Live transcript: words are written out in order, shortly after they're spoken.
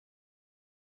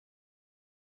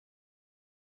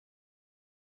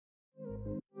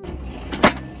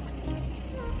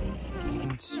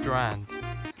second strand.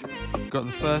 Got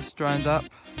the first strand up.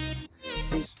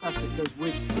 This facet goes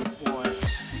with the wire.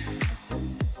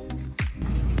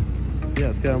 Yeah,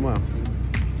 it's going well.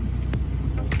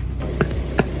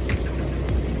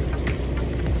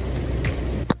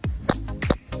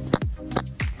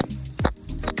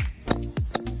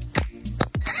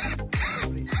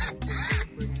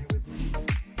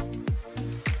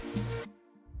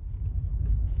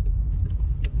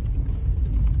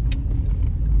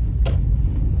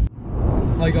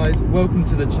 Hi guys, welcome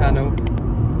to the channel.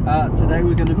 Today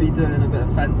we're going to be doing a bit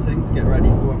of fencing to get ready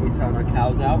for when we turn our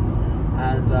cows out,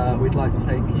 and we'd like to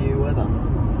take you with us.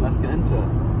 So let's get into it.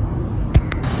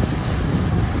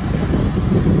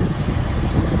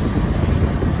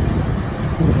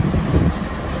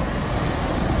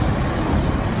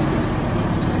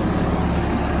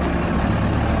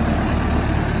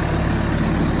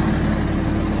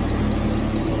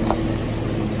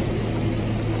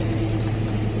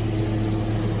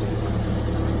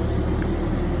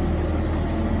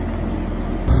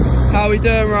 How are we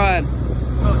doing, Ryan?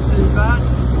 Not too bad.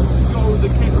 Got all the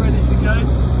kit ready to go.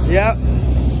 Yep.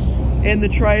 In the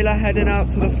trailer, heading out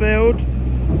to the field.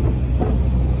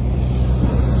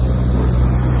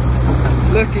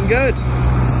 Looking good.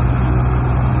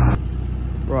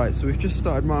 Right, so we've just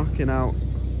started marking out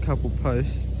a couple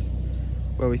posts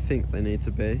where we think they need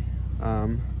to be.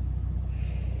 So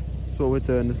what we're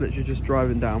doing is literally just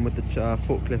driving down with the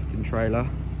forklift and trailer,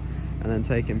 and then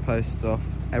taking posts off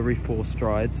every 4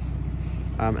 strides.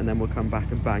 And then we'll come back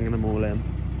and bang them all in.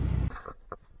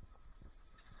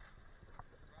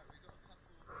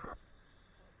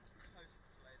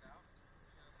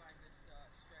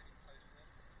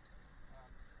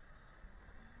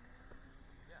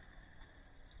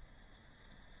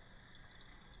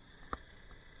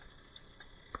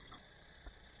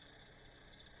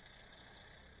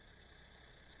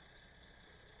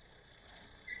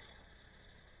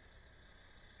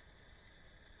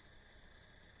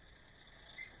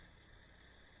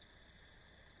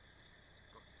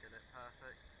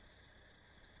 Perfect.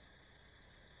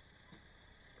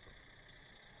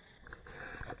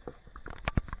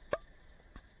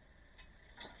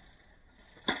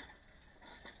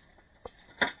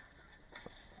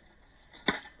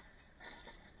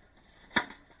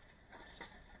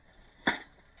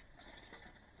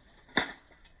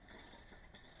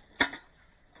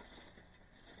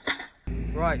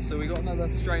 Right, so we got another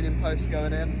straining post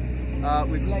going in.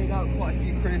 We've laid out quite a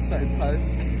few creosote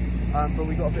posts, but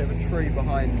we got a bit of a tree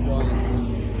behind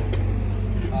Ryan.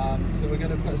 So we're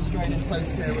going to put a straining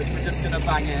post here, which we're just going to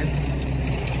bang in.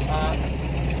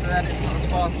 So then it's not as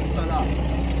fast to pull up.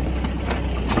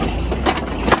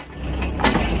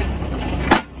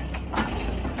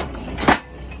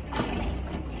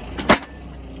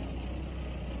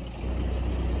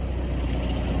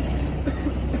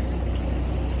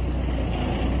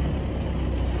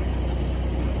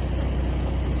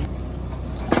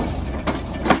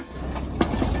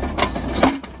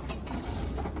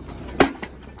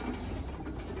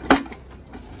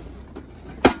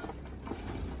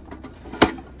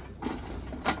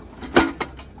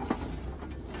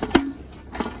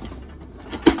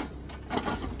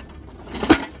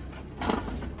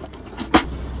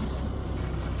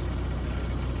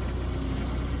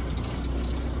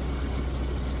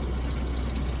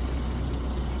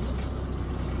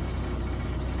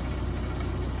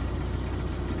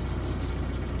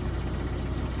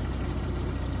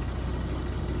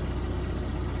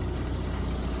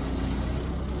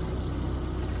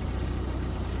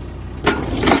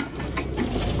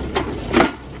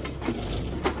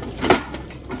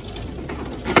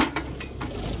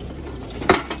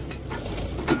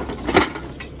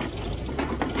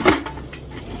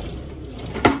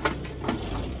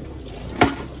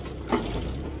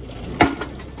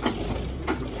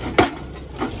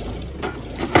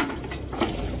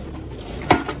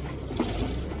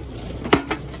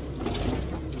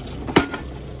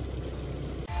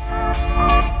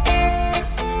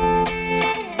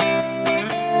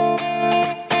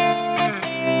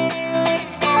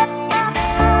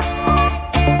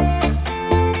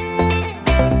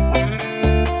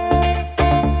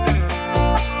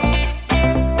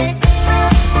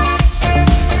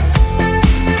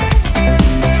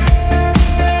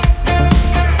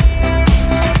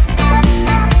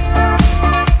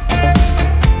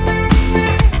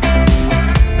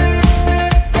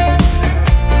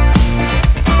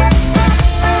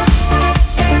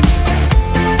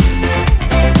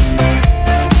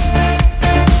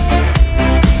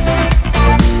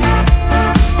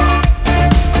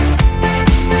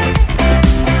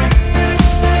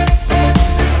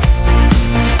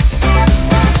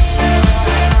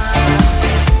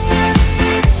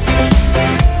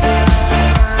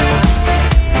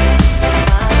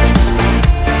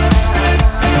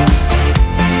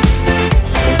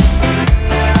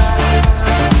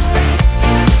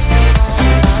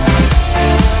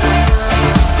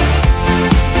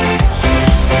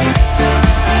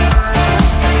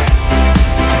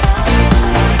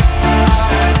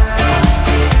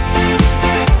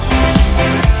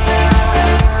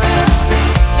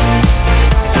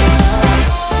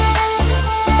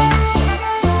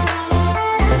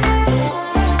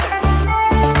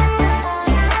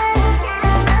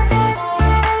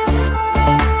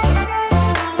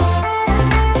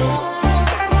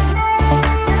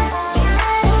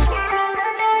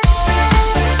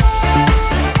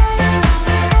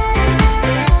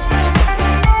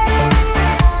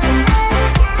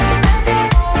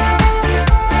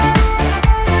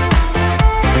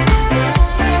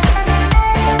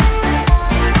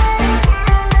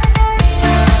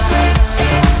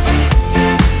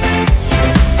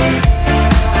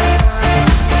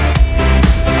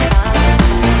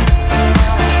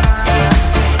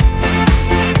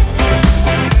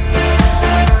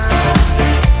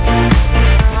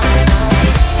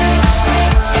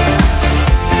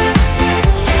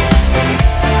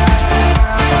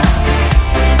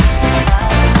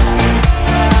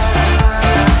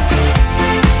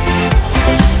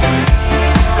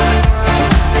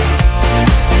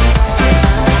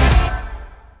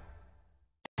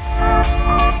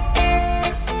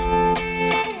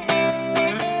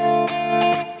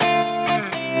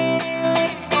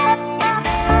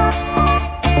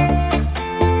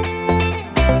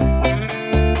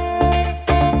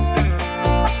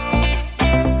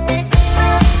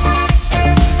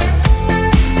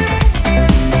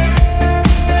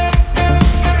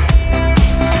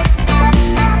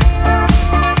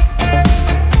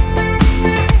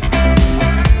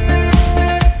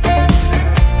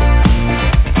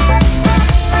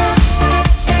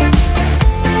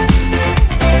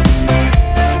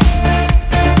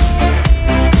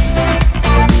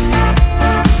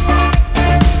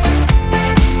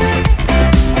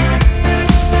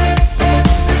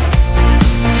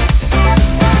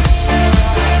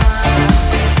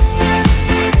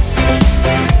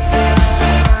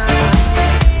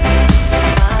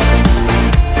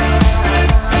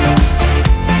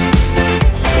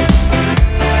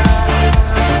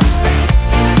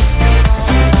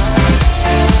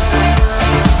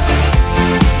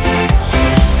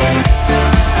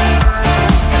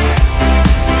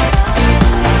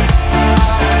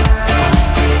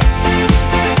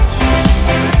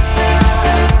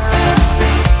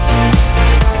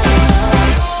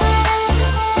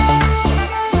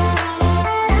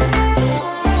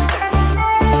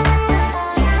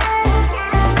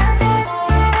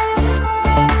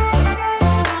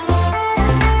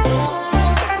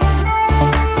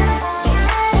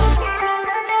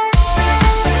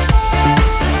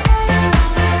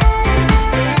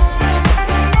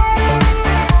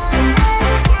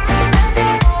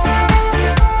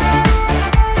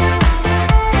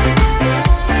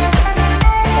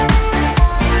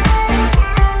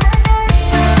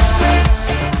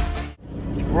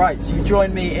 Right, so you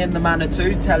join me in the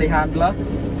Manitou telehandler,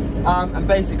 and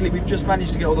basically we've just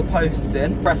managed to get all the posts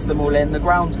in, press them all in. The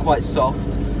ground's quite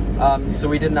soft, so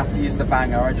we didn't have to use the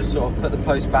banger. I just sort of put the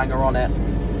post banger on it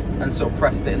and sort of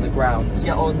pressed it in the ground.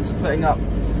 Get on to putting up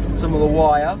some of the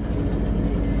wire,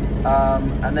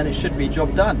 and then it should be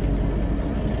job done.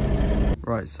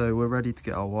 Right, so we're ready to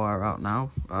get our wire out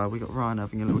now. We got Ryan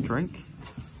having a little drink.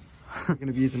 I'm going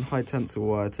to be using high tensile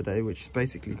wire today, which has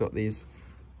basically got these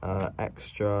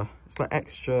extra,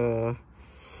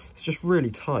 it's just really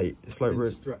tight. It's like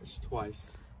stretched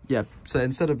twice. Yeah, so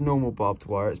instead of normal barbed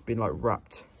wire, it's been like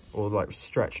wrapped or like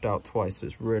stretched out twice, so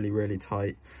it's really, really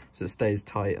tight, so it stays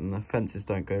tight and the fences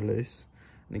don't go loose,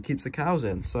 and it keeps the cows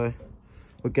in. So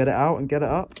we'll get it out and get it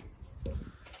up.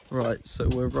 Right, so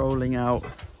we're rolling out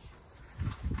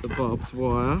the barbed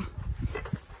wire,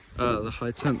 the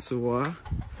high tensile wire,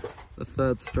 the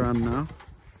third strand now.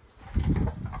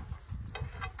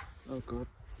 Oh god.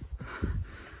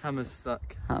 Hammer's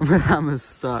stuck. Hammer's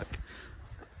stuck.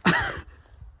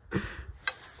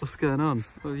 What's going on?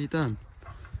 What have you done?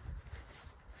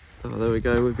 Oh, there we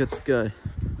go, we're good to go.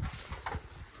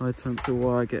 High tensile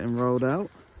wire getting rolled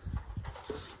out.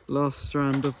 Last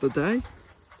strand of the day.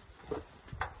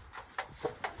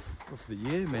 Of the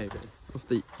year, maybe. Of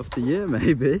the year,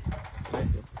 maybe.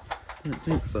 Maybe. Don't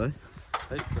think so.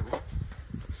 Hopefully.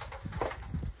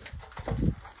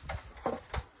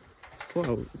 Quite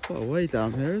a way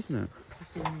down here, isn't it? I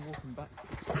feel me walking back.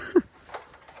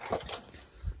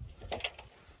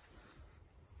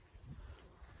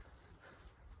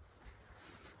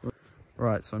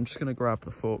 Right, so I'm just going to grab the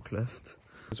forklift,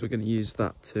 because we're going to use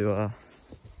that to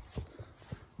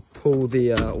pull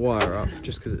the wire up,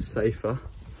 just because it's safer.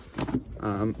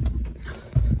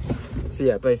 So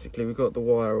yeah, basically we've got the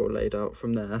wire all laid out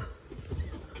from there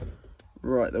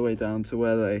right the way down to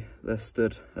where they're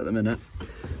stood at the minute.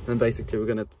 And then basically we're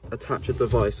going to attach a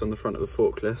device on the front of the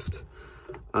forklift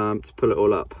to pull it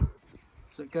all up.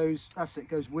 So it goes, that's it,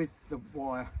 goes with the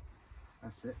wire.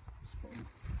 That's it. Spot on.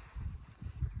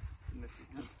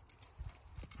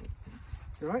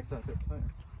 It's alright? Is that a bit tight?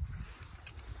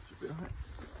 Should be alright.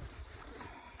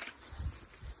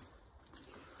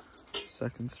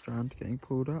 Second strand getting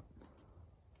pulled up.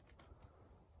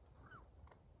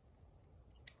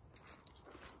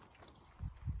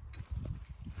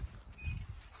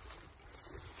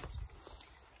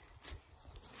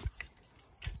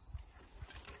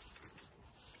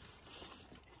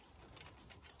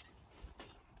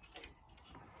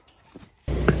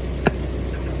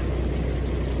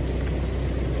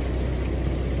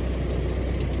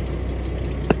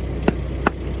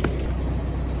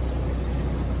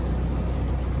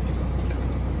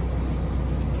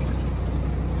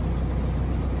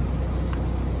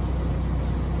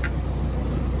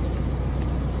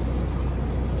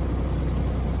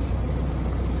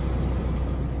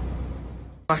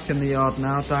 Back in the yard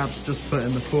now, Dad's just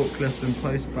putting the forklift and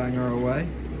post banger away.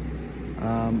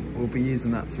 We'll be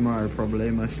using that tomorrow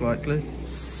probably, most likely. I'm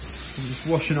just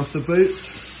washing off the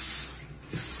boots,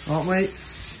 aren't we?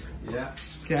 Yeah.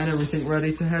 Getting everything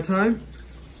ready to head home.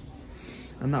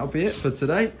 And that'll be it for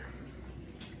today.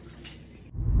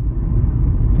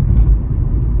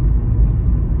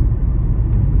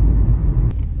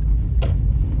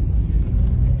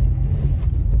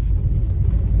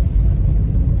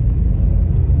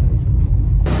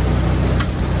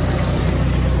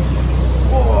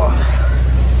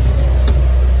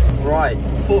 Right,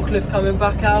 forklift coming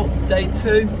back out, day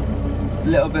 2. A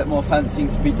little bit more fencing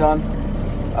to be done.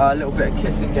 A little bit of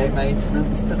kissing gate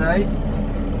maintenance today.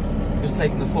 Just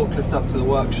taking the forklift up to the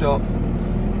workshop.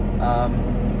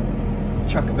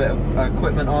 Chuck a bit of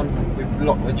equipment on. We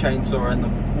locked the chainsaw in the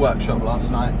workshop last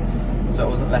night, so it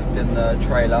wasn't left in the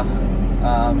trailer.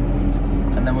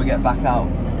 And then we'll get back out.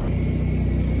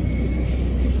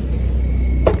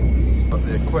 Got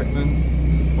the equipment.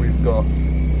 We've got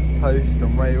post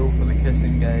and rail for the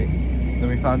kissing gate. Then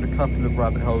we found a couple of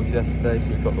rabbit holes yesterday, so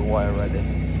we've got the wire ready.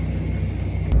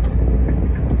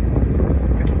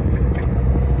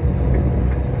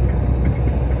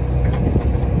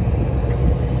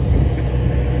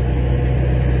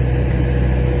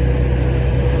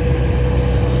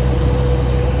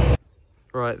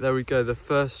 Right, there we go. The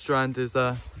first strand is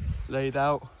laid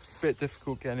out. A bit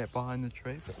difficult getting it behind the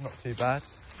tree, but not too bad.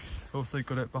 Also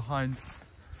got it behind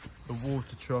the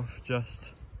water trough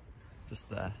just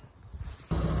there.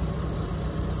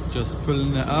 Just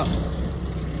pulling it up.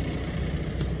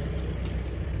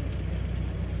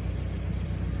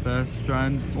 First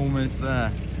strand almost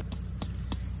there.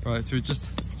 Right, so we're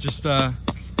just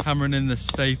hammering in the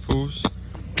staples.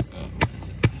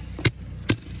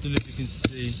 Don't know if you can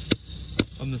see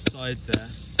on the side there.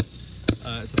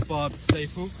 It's a barbed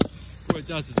staple. What it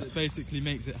does is it basically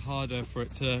makes it harder for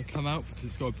it to come out because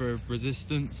it's got a bit of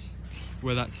resistance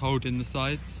where that's holding the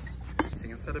sides.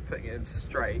 Instead of putting it in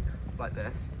straight like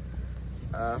this,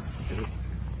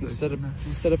 instead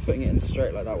of putting it in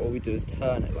straight like that, what we do is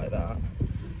turn it like that.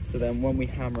 So then when we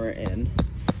hammer it in,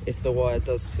 if the wire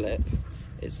does slip,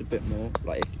 it's a bit more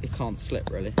like it can't slip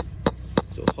really.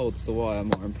 Sort of holds the wire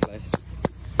more in place.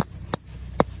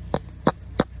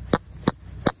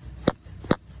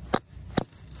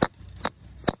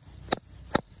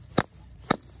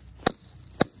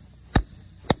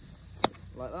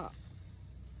 Like that.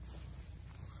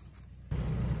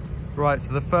 Right,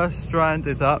 so the first strand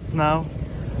is up now,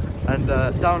 and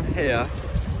down here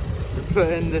we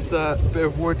put in this bit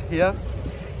of wood here,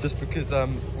 just because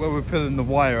where we're pulling the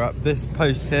wire up, this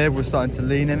post here was starting to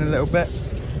lean in a little bit,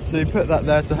 so we put that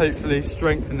there to hopefully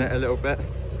strengthen it a little bit.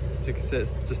 As you can see,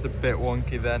 it's just a bit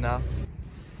wonky there now.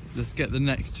 Let's get the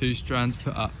next 2 strands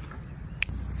put up.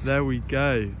 There we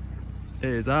go, it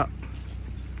is up,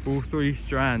 all 3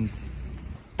 strands.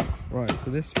 Right, so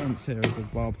this fence here is a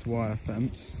barbed wire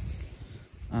fence,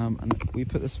 and we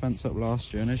put this fence up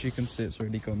last year, and as you can see, it's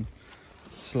really gone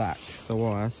slack, the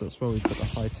wire, so that's why we put the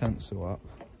high tensile up.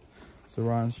 So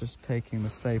Ryan's just taking the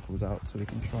staples out so we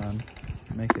can try and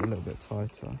make it a little bit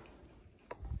tighter.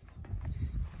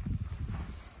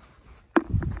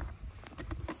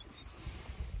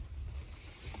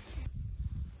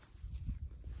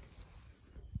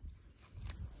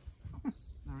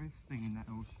 There is stinging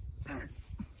nettles.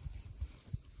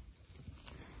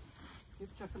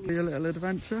 Be a little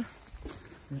adventure.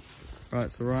 Right,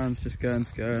 so Ryan's just going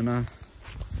to go and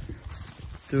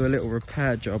do a little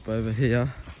repair job over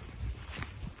here.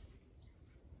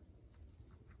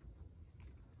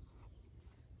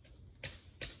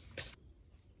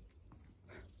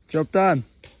 Job done.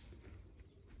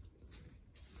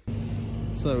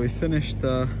 So we finished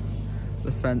the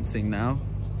fencing now,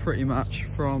 pretty much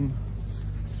from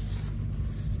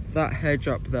that hedge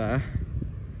up there.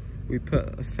 We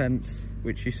put a fence,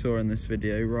 which you saw in this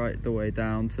video, right the way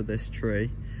down to this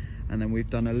tree, and then we've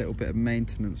done a little bit of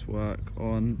maintenance work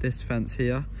on this fence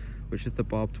here, which is the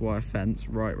barbed wire fence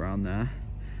right around there.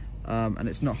 And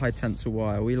it's not high tensile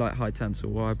wire. We like high tensile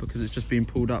wire because it's just been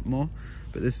pulled up more,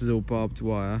 but this is all barbed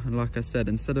wire. And like I said,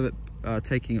 instead of it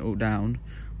taking it all down,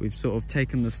 we've sort of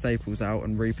taken the staples out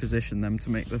and repositioned them to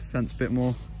make the fence a bit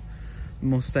more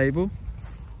stable.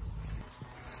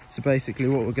 So basically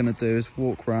what we're going to do is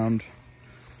walk around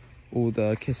all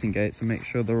the kissing gates and make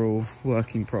sure they're all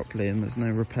working properly and there's no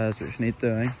repairs which need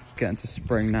doing. Getting to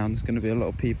spring now, and there's going to be a lot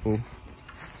of people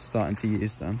starting to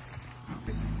use them.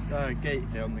 This gate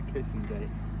here on the kissing gate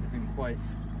isn't quite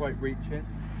reaching,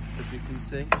 as you can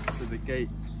see, so the gate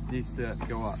needs to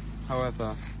go up.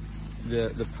 However,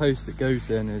 the post that goes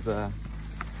in is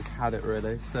had it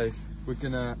really, so we're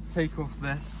gonna take off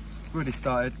this. We've already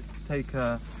started.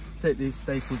 Take these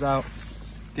staples out,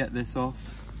 get this off,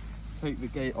 take the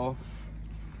gate off.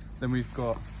 Then we've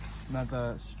got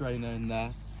another strainer in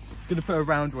there. I'm gonna put a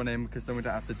round one in because then we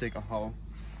don't have to dig a hole.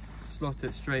 Slot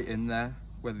it straight in there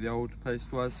where the old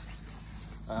post was.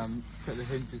 Put the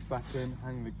hinges back in,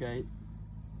 hang the gate,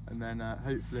 and then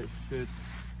hopefully it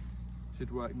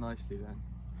should work nicely then.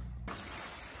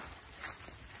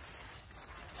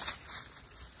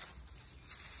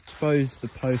 Expose the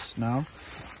post now,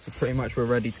 so pretty much we're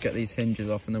ready to get these hinges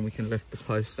off, and then we can lift the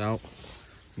post out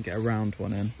and get a round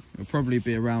one in. It'll probably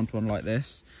be a round one like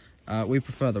this. We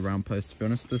prefer the round post, to be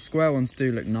honest. The square ones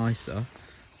do look nicer,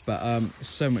 but it's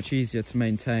so much easier to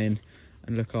maintain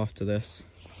and look after this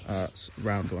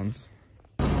round ones.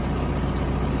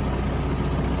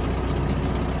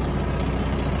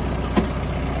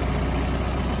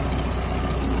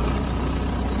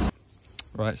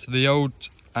 Right, so the old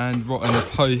and rotten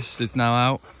post is now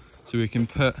out, so we can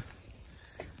put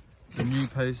the new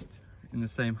post in the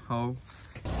same hole.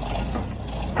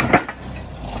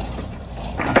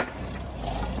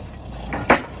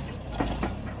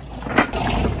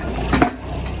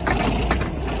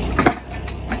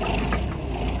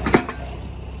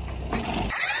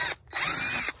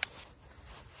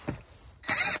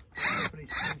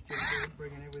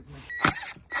 Bringing it with me. I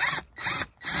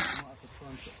might have to try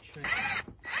and put a chain.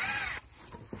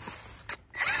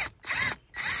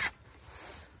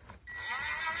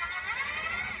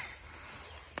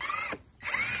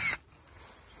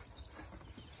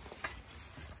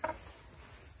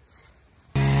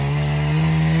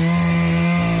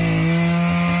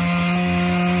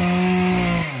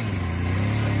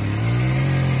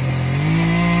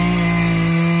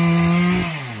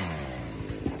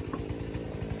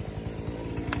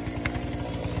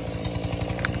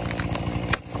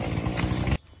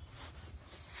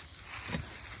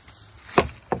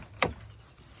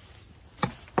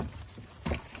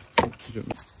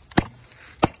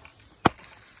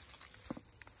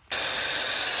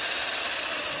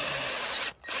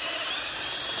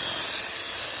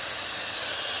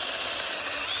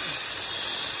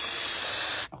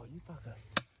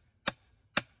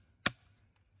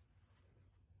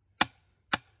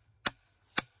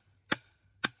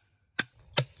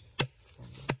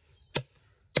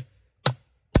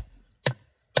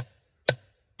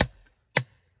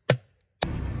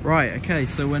 Right, okay,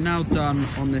 so we're now done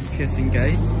on this kissing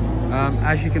gate.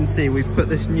 As you can see, we've put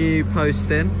this new post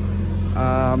in.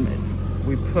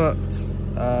 We put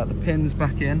the pins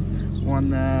back in,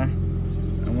 one there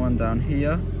and one down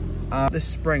here. This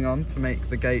spring on to make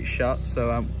the gate shut,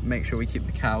 so make sure we keep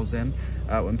the cows in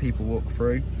when people walk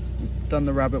through. We've done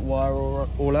the rabbit wire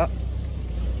all up.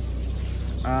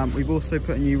 We've also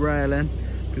put a new rail in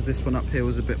because this one up here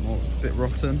was a bit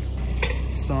rotten.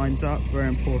 Signs up, very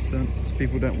important, so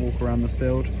people don't walk around the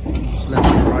field. Just left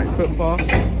and right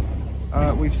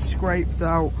footpath. We've scraped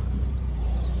out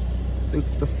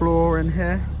the floor in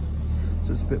here,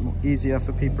 so it's a bit more easier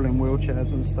for people in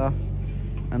wheelchairs and stuff.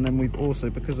 And then we've also,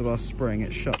 because of our spring,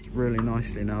 it shuts really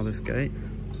nicely now, this gate.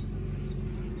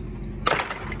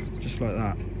 Just like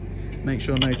that. Make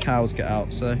sure no cows get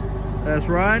out. So there's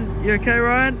Ryan. You okay,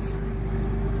 Ryan?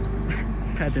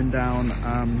 Heading down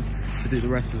to do the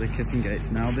rest of the kissing gates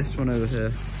now. This one over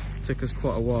here took us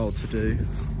quite a while to do,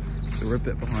 so we're a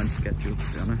bit behind schedule,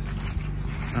 to be honest.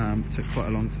 Took quite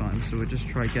a long time, so we'll just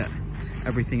try to get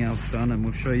everything else done and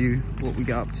we'll show you what we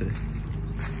get up to.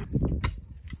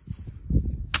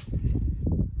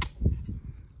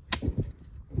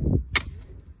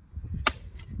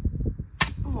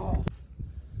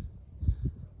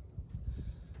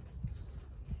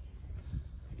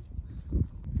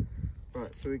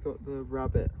 Right, so we got the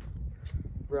rabbit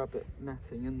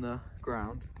netting in the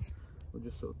ground. We're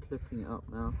just sort of clipping it up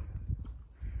now,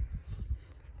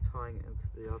 tying it into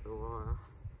the other wire.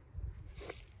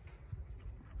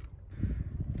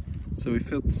 So we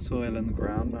filled the soil in the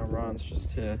ground. Now Ryan's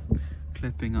just here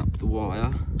clipping up the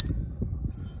wire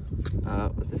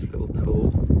with this little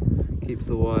tool. Keeps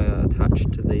the wire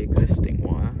attached to the existing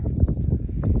wire.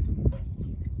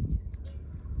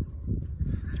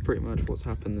 Pretty much what's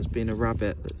happened. There's been a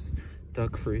rabbit that's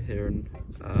dug through here and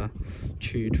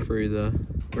chewed through the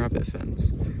rabbit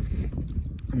fence,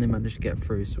 and they managed to get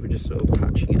through, so we're just sort of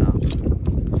patching it up.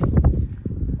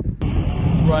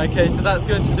 Right, okay, so that's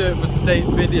going to do it for today's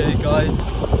video, guys,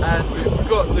 and we've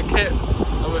got the kit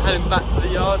and we're heading back to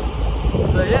the yard.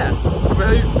 So yeah,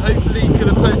 we're hopefully going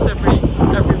to post every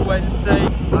Wednesday.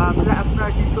 Let us know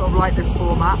if you sort of like this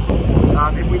format.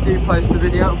 If we do post a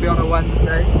video, it'll be on a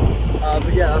Wednesday.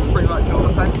 But yeah, that's pretty much all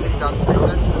the fencing done, to be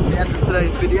honest. That's the end of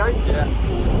today's video. Yeah.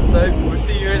 So we'll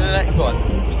see you in the next one.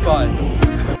 Bye.